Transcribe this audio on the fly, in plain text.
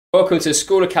Welcome to the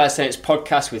School of Calisthenics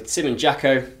podcast with Tim and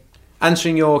Jacko.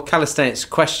 Answering your calisthenics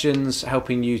questions,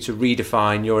 helping you to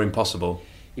redefine your impossible.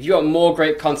 If you want more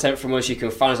great content from us, you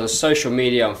can find us on social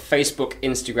media on Facebook,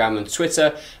 Instagram and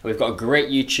Twitter. And we've got a great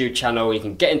YouTube channel where you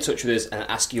can get in touch with us and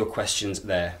ask your questions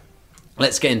there.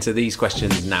 Let's get into these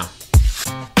questions now.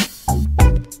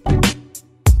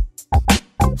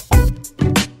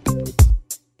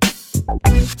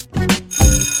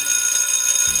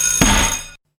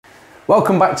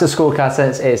 Welcome back to School of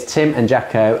Calisthenics. It's Tim and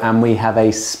Jacko, and we have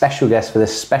a special guest for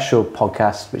this special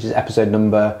podcast, which is episode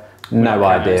number no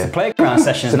idea. It's the playground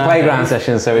sessions. It's the playground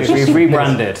session, so we've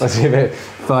rebranded. Let's be a bit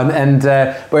fun. And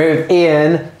we're with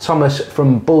Ian Thomas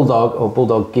from Bulldog or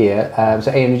Bulldog Gear.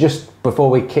 So Ian, just before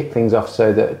we kick things off,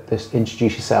 so that just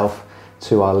introduce yourself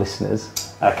to our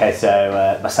listeners. Okay,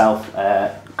 so myself,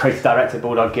 creative director at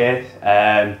Bulldog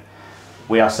Gear.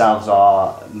 We ourselves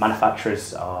are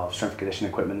manufacturers of strength and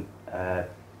conditioning equipment.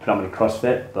 Predominantly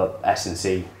CrossFit, but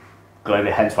S&C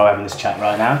globally, hence why we're having this chat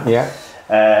right now.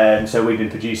 Yeah. So we've been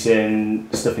producing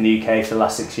stuff in the UK for the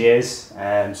last 6 years,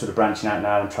 sort of branching out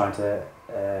now and trying to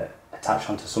attach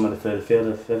onto some of the further field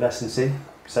of S&C.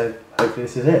 So hopefully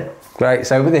this is it. Great.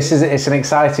 So it's an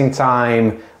exciting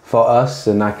time for us,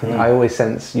 and I always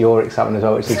sense your excitement as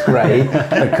well, which is great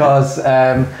because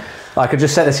I could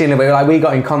just set the scene a bit. Like, we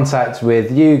got in contact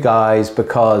with you guys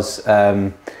because.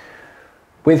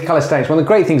 With calisthenics, one of the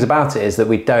great things about it is that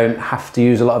we don't have to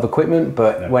use a lot of equipment,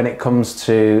 but when it comes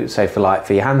to, say, for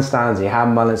your handstands, your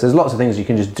hand balance, there's lots of things you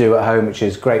can just do at home, which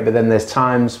is great, but then there's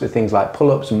times with things like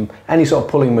pull-ups and any sort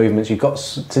of pulling movements, you've got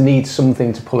to need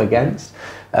something to pull against.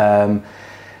 And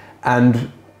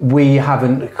we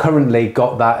haven't currently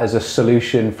got that as a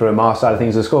solution from our side of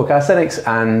things at School of Calisthenics,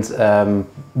 and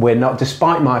we're not,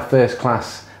 despite my first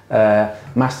class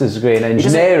master's degree in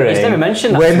engineering. He's never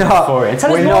mentioned that we're not, before.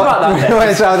 Tell us more about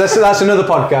that. So that's another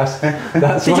podcast.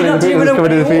 That's Did you not do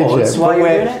coming in the future. While you were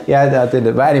doing it? Yeah, I did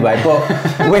it. But anyway,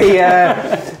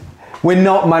 we're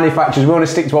not manufacturers. We want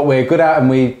to stick to what we're good at, and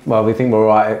we think we're all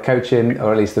right at coaching,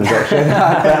 or at least instruction.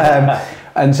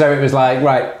 And so it was like,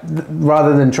 right,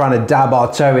 rather than trying to dab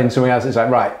our toe in something else, it's like,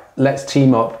 right, let's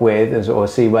team up with and sort of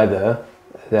see whether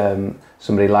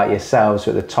somebody like yourselves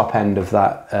at the top end of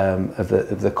that of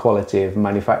the quality of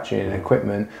manufacturing and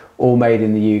equipment, all made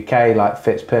in the UK, like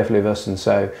fits perfectly with us. And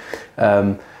so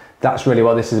that's really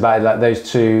what this is about. Like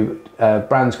those two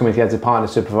brands coming together to partner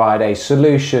to provide a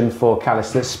solution for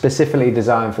calisthenics, specifically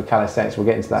designed for calisthenics. We'll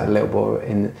get into that a little more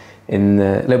in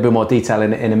a little bit more detail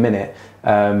in a minute.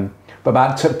 But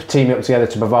about teaming up together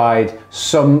to provide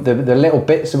the little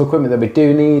bits of equipment that we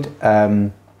do need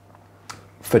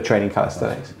for training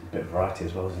calisthenics. A bit of variety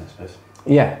as well, isn't it, I suppose?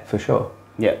 Yeah, for sure.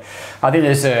 Yeah, I think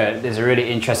there's a really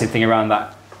interesting thing around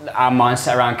that. Our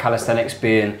mindset around calisthenics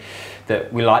being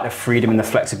that we like the freedom and the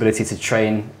flexibility to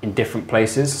train in different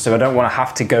places. So I don't want to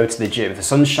have to go to the gym. If the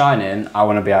sun's shining, I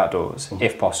want to be outdoors,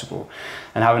 if possible.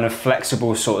 And having a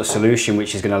flexible sort of solution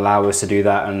which is going to allow us to do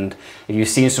that. And if you've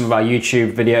seen some of our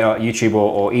YouTube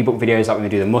or ebook videos, like when we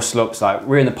do the muscle ups, like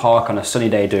we're in the park on a sunny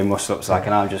day doing muscle ups, like,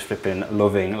 and I'm just flipping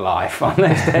loving life on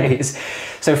those days.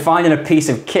 So finding a piece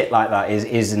of kit like that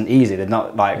isn't easy. They're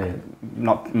not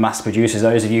not mass producers.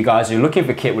 Those of you guys who are looking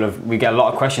for kit we get a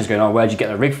lot of questions going, oh, where'd you get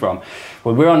the rig from?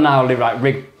 Well, we're on now like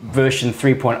rig version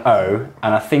 3.0,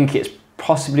 and I think it's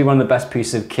possibly one of the best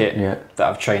pieces of kit that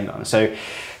I've trained on. So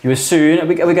you soon, are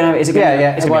we going to have, is it going to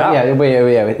it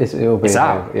will be it's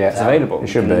out. Yeah, it's available. It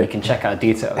should be. You can check out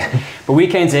the details. But we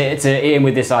came to Ian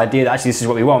with this idea that actually this is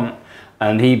what we want,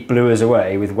 and he blew us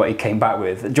away with what he came back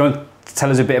with. Do you want to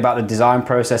tell us a bit about the design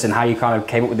process and how you kind of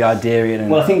came up with the idea?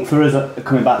 Well, I think for us,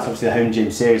 coming back to obviously the home gym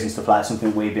series and stuff like that,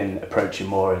 something we've been approaching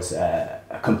more as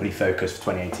a company focus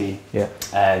for 2018. Yeah.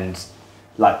 And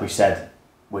like we said,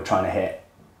 we're trying to hit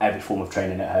every form of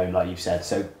training at home, like you've said.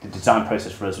 So the design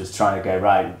process for us was trying to go,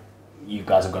 right, you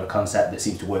guys have got a concept that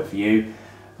seems to work for you,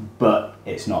 but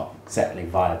it's not certainly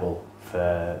viable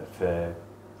for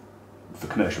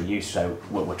commercial use. So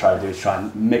what we're trying to do is try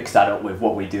and mix that up with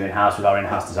what we do in-house with our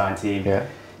in-house design team,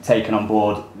 taking on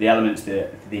board the elements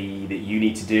that you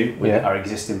need to do with our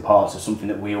existing parts of something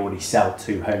that we already sell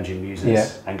to home gym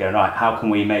users, and going, right, how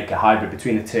can we make a hybrid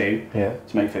between the two to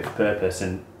make fit for purpose?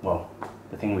 And well,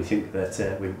 the thing we think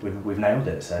that we've nailed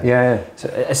it. So So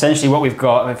essentially, what we've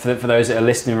got for those that are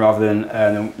listening rather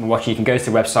than watching, you can go to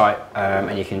the website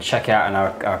and you can check out in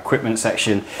our equipment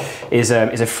section is a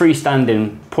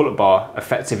freestanding pull-up bar,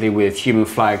 effectively with human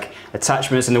flag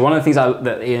attachments. And one of the things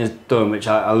that Ian has done, which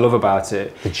I love about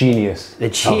it, the genius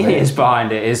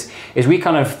behind it is we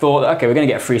kind of thought, okay, we're going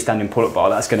to get a freestanding pull-up bar.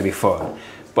 That's going to be fun,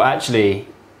 but actually,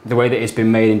 the way that it's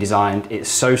been made and designed, it's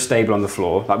so stable on the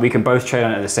floor. Like we can both train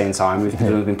on it at the same time. We've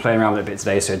been playing around with it a bit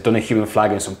today, so I've done a human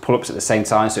flag and some pull-ups at the same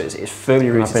time, so it's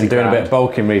firmly rooted. I've been doing a bit of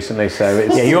bulking recently, so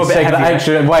it's you're a bit taking that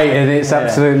extra weight, and it's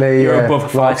absolutely you're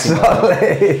above rock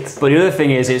solid. But the other thing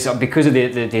is, it's because of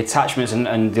the attachments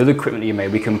and the other equipment that you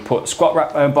made. We can put squat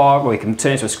rack bar, or we can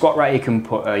turn it into a squat rack. You can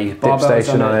put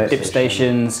barbells on it, dip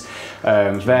stations,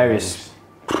 various.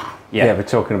 Yeah, we're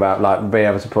talking about like being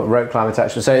able to put rope climb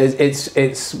attachment. So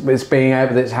it's being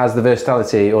able, that has the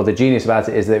versatility, or the genius about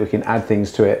it is that we can add things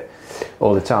to it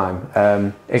all the time.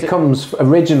 It comes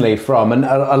originally from, and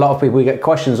a lot of people, we get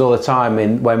questions all the time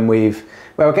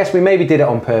I guess we maybe did it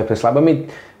on purpose. Like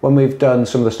when we've done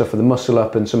some of the stuff for the muscle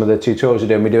up and some of the tutorials we're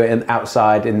doing, we do it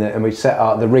outside and we set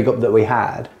the rig up that we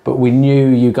had. But we knew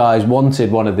you guys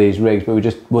wanted one of these rigs, but we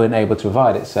just weren't able to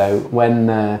provide it. So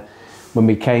when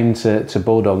we came to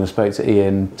Bulldog and spoke to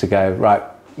Ian to go, right,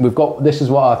 this is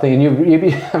what our thing, and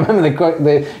I remember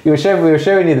we were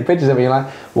showing you the pictures of it, and you're like,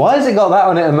 why has it got that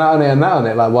on it and that on it and that on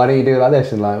it? Like, why don't you do it like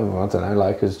this? And like, I don't know,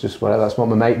 like, it's just that's what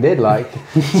my mate did. Like,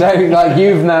 so like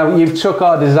you've took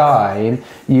our design,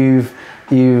 you've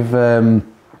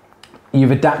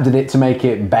adapted it to make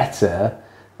it better.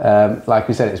 Like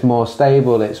we said, it's more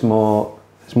stable, it's more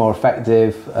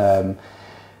effective,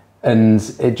 and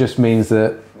it just means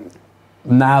that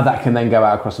now that can then go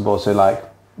out across the board. So like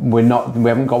we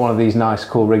haven't got one of these nice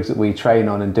cool rigs that we train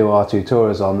on and do our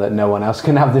tutorials on that no one else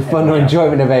can have the fun or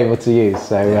enjoyment of able to use.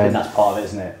 So and that's part of it,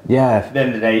 isn't it? Yeah. At the end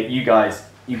of the day, you guys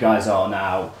are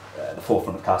now at the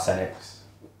forefront of calisthenics.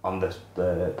 On the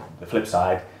flip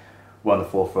side, we're on the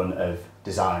forefront of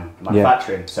design,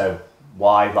 manufacturing. So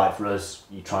why, like for us,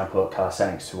 you try and put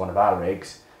calisthenics to one of our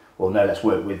rigs? Well, no, let's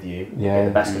work with you, get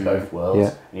the best of both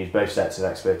worlds, and use both sets of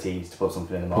expertise to put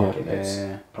something in the market that's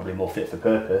probably more fit for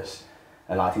purpose.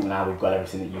 And I think now we've got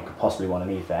everything that you could possibly want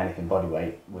to need for anything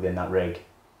bodyweight within that rig,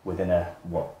 within a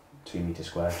 2 metre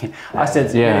square. I said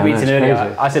to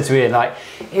Ian, like,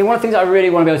 hey, one of the things I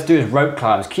really want to be able to do is rope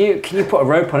climbs. Can you put a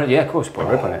rope on it? Yeah, of course, put a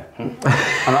rope on it. I'm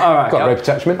like, all right, got a rope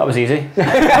attachment. That was easy.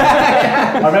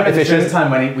 I remember the first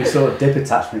time when we saw dip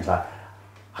attachments, like,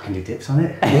 I can do dips on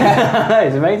it. Yeah,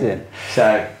 it's amazing.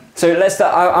 So let's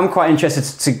start. I'm quite interested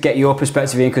to get your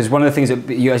perspective, Ian, because one of the things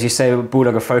that you, as you say,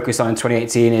 Bulldog are focused on in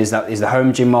 2018 is the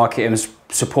home gym market and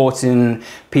supporting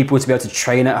people to be able to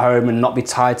train at home and not be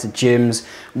tied to gyms.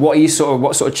 What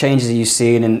sort of changes are you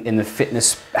seeing in the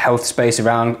fitness health space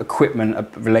around equipment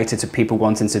related to people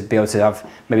wanting to be able to have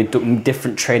maybe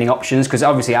different training options? Because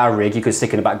obviously our rig, you could stick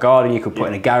in the back garden, you could put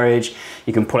in a garage,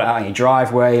 you can pull it out in your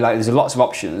driveway. Like there's lots of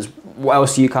options. What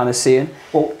else are you kind of seeing?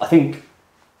 Well, I think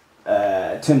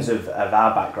in terms of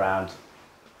our background,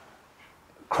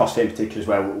 CrossFit in particular is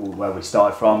where we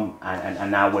started from, and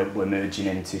now we're merging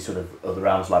into sort of other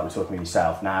realms like we're talking with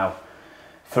yourself. Now,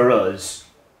 for us,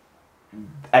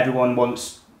 everyone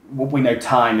wants, we know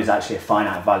time is actually a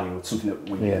finite value. It's something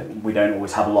that we don't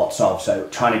always have lots of, so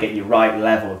trying to get your right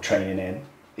level of training in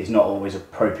is not always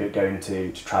appropriate going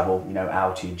to travel,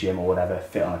 out to your gym or whatever,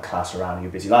 fit on a class around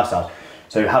your busy lifestyle.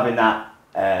 So having that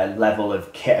level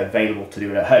of kit available to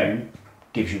do it at home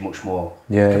gives you much more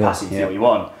capacity to do what you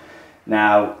want.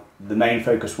 Now, the main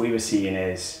focus we were seeing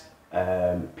is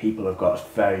people have got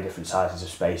very different sizes of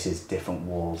spaces, different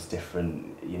walls,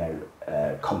 different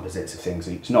composites of things.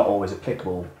 It's not always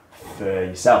applicable for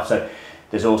yourself. So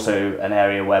there's also an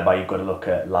area whereby you've got to look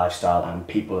at lifestyle and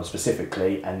people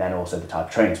specifically, and then also the type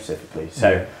of training specifically.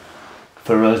 So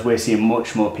for us, we're seeing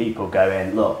much more people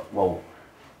going, look, well,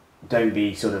 don't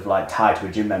be sort of like tied to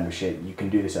a gym membership. You can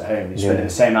do this at home. You're spending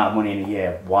the same amount of money in a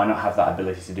year. Why not have that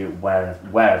ability to do it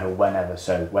wherever, whenever?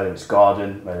 So whether it's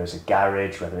garden, whether it's a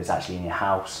garage, whether it's actually in your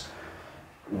house,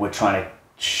 we're trying to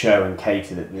show and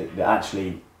cater that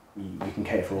actually you can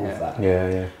cater for all of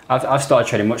that. I've started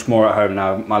training much more at home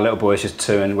now. My little boy is just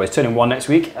he's turning 1 next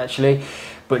week actually.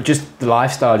 But just the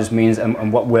lifestyle just means,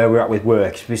 and where we're at with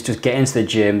work, is just getting to the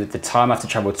gym, the time I have to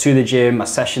travel to the gym, my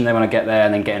session there when I get there,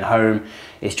 and then getting home,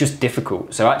 it's just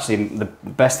difficult. So actually the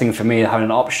best thing for me is having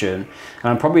an option, and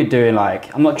I'm probably doing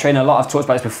I'm not training a lot, I've talked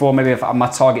about this before, maybe if my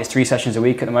target is 3 sessions a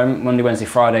week at the moment, Monday, Wednesday,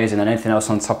 Fridays, and then anything else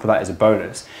on top of that is a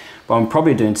bonus. But I'm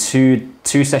probably doing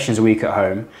two sessions a week at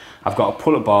home. I've got a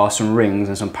pull-up bar, some rings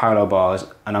and some parallel bars,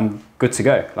 and I'm good to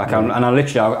go.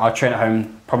 I'll train at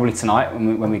home probably tonight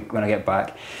when I get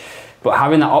back. But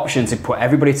having that option to put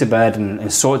everybody to bed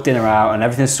and sort dinner out and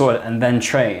everything sorted and then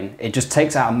train, it just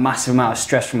takes out a massive amount of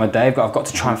stress from my day. I've got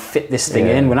to try and fit this thing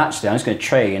in, when actually I'm just going to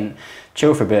train,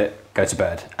 chill for a bit, go to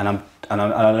bed, and I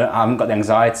haven't got the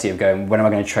anxiety of going, when am I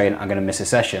going to train? I'm going to miss a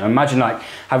session. Imagine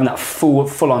having that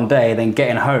full on day, then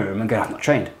getting home and going, I've not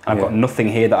trained. I've got nothing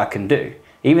here that I can do.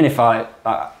 even if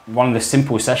one of the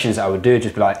simple sessions that I would do would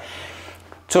just be like,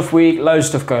 tough week, loads of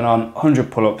stuff going on, 100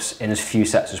 pull-ups in as few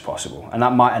sets as possible, and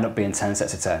that might end up being 10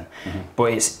 sets of 10.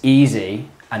 But it's easy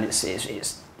and it's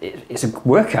a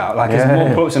workout. Like there's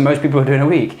more pull-ups than most people are doing a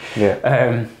week.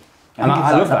 And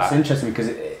I love that. That's interesting because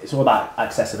it's all about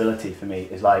accessibility for me.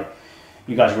 It's like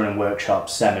you guys are running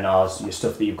workshops, seminars, your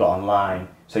stuff that you've got online.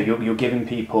 So you're giving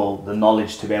people the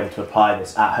knowledge to be able to apply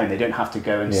this at home. They don't have to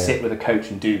go and sit with a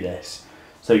coach and do this.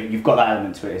 So you've got that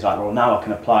element to it. It's like, well, now I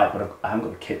can apply it, but I haven't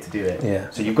got the kit to do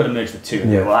it. So you've got to merge the two.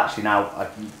 And well, actually now I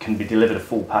can be delivered a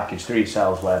full package through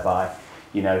yourselves whereby,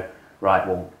 you know, right,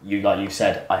 well, like you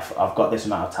said, I've got this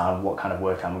amount of time, what kind of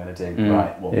work am I going to do?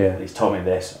 Right, well, he's told me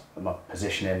this, my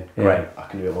positioning, great, I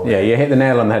can do it all. Yeah, you hit the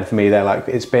nail on the head for me there. Like,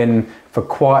 it's been for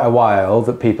quite a while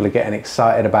that people are getting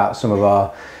excited about some of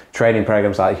our training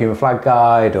programs like Human Flag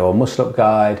Guide or Muscle Up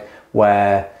Guide,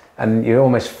 and you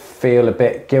almost feel a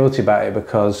bit guilty about it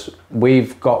because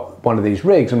we've got one of these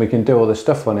rigs and we can do all this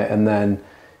stuff on it, and then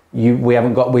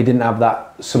we didn't have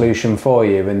that solution for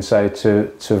you, and so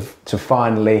to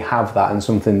finally have that and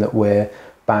something that we're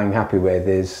bang happy with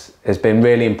has been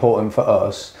really important for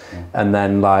us. And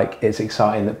then like it's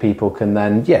exciting that people can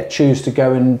then choose to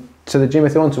go into the gym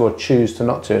if they want to, or choose to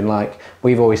not to. And like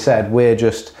we've always said, we're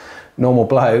just normal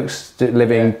blokes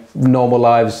living normal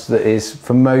lives. That is,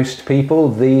 for most people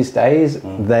these days,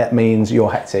 that means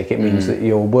you're hectic. It means that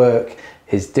your work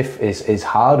is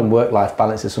hard, and work-life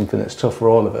balance is something that's tough for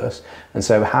all of us. And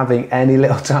so having any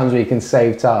little times where you can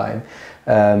save time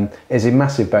is a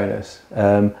massive bonus.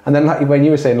 And then like when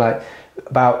you were saying like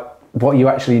about what you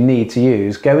actually need to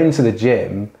use, go into the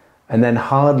gym and then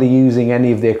hardly using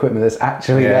any of the equipment that's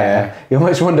actually there. You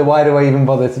almost wonder, why do I even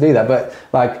bother to do that? But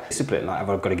like discipline, like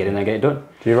I've got to get in there and get it done.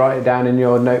 Do you write it down in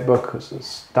your notebook,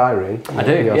 diary? I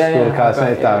do. Your school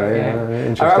calisthenics diary.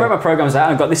 I wrote my programs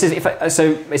out. And I've got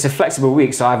so it's a flexible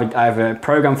week. So I have a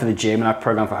program for the gym and I have a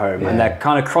program for home, and they're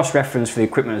kind of cross-referenced for the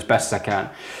equipment as best as I can.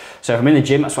 So if I'm in the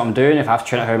gym, that's what I'm doing. If I have to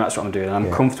train at home, that's what I'm doing, and I'm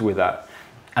comfortable with that.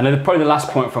 And then probably the last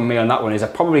point from me on that one is I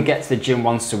probably get to the gym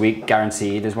once a week,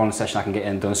 guaranteed. There's one session I can get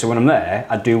in done. So when I'm there,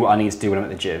 I do what I need to do when I'm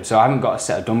at the gym. So I haven't got a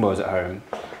set of dumbbells at home.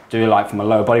 Do like from a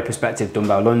lower body perspective,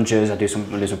 dumbbell lunges. I do some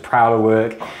prowler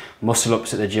work, muscle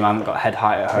ups at the gym. I haven't got head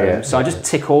height at home. So I just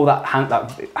tick all that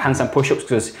handstand push-ups,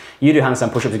 because you do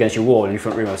handstand push-ups against your wall in your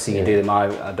front room. I've seen you do them.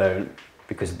 I don't,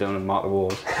 because I don't want to mark the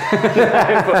walls.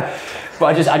 but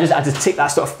I just tick that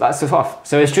stuff off.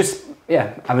 So it's just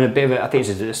having a bit of I think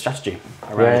it's a strategy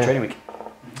around the training week.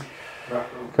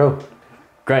 Cool.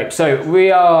 Great. So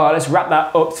let's wrap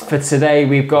that up for today.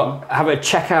 Have a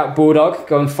check out Bulldog.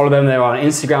 Go and follow them. They're on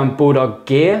Instagram, Bulldog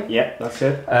Gear. Yeah, that's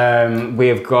it.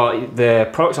 We've got the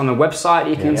products on the website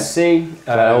you can see.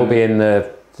 They'll all be in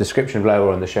the description below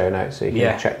or on the show notes, so you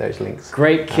can check those links.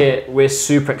 Great kit. We're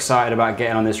super excited about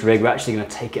getting on this rig. We're actually going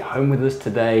to take it home with us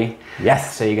today.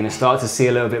 Yes. So you're going to start to see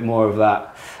a little bit more of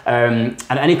that. And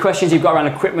any questions you've got around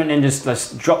equipment, then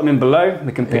let's drop them in below.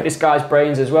 We can pick this guy's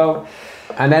brains as well.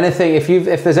 And anything,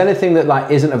 if there's anything that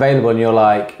like isn't available, and you're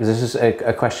like, this is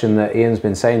a question that Ian's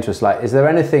been saying to us, like, is there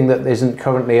anything that isn't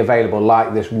currently available,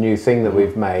 like this new thing that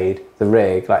we've made, the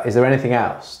rig? Like, is there anything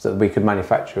else that we could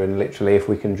manufacture, and literally, if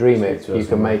we can dream it, you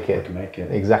can make it. We can make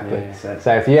it. Exactly. Yeah.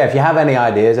 So if you have any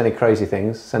ideas, any crazy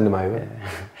things, send them over.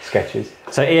 Sketches.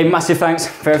 So Ian, massive thanks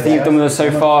for everything you've done with us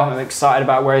so far. I'm excited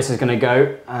about where this is going to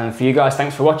go. And for you guys,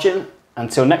 thanks for watching.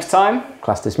 Until next time.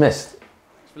 Class dismissed.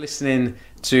 Thanks for listening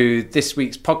to this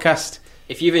week's podcast.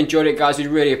 If you've enjoyed it, guys, we'd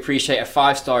really appreciate a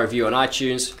 5-star review on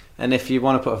iTunes. And if you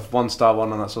want to put a 1-star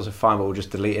one on, that's also fine, but we'll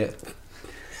just delete it.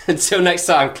 Until next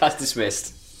time, class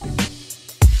dismissed.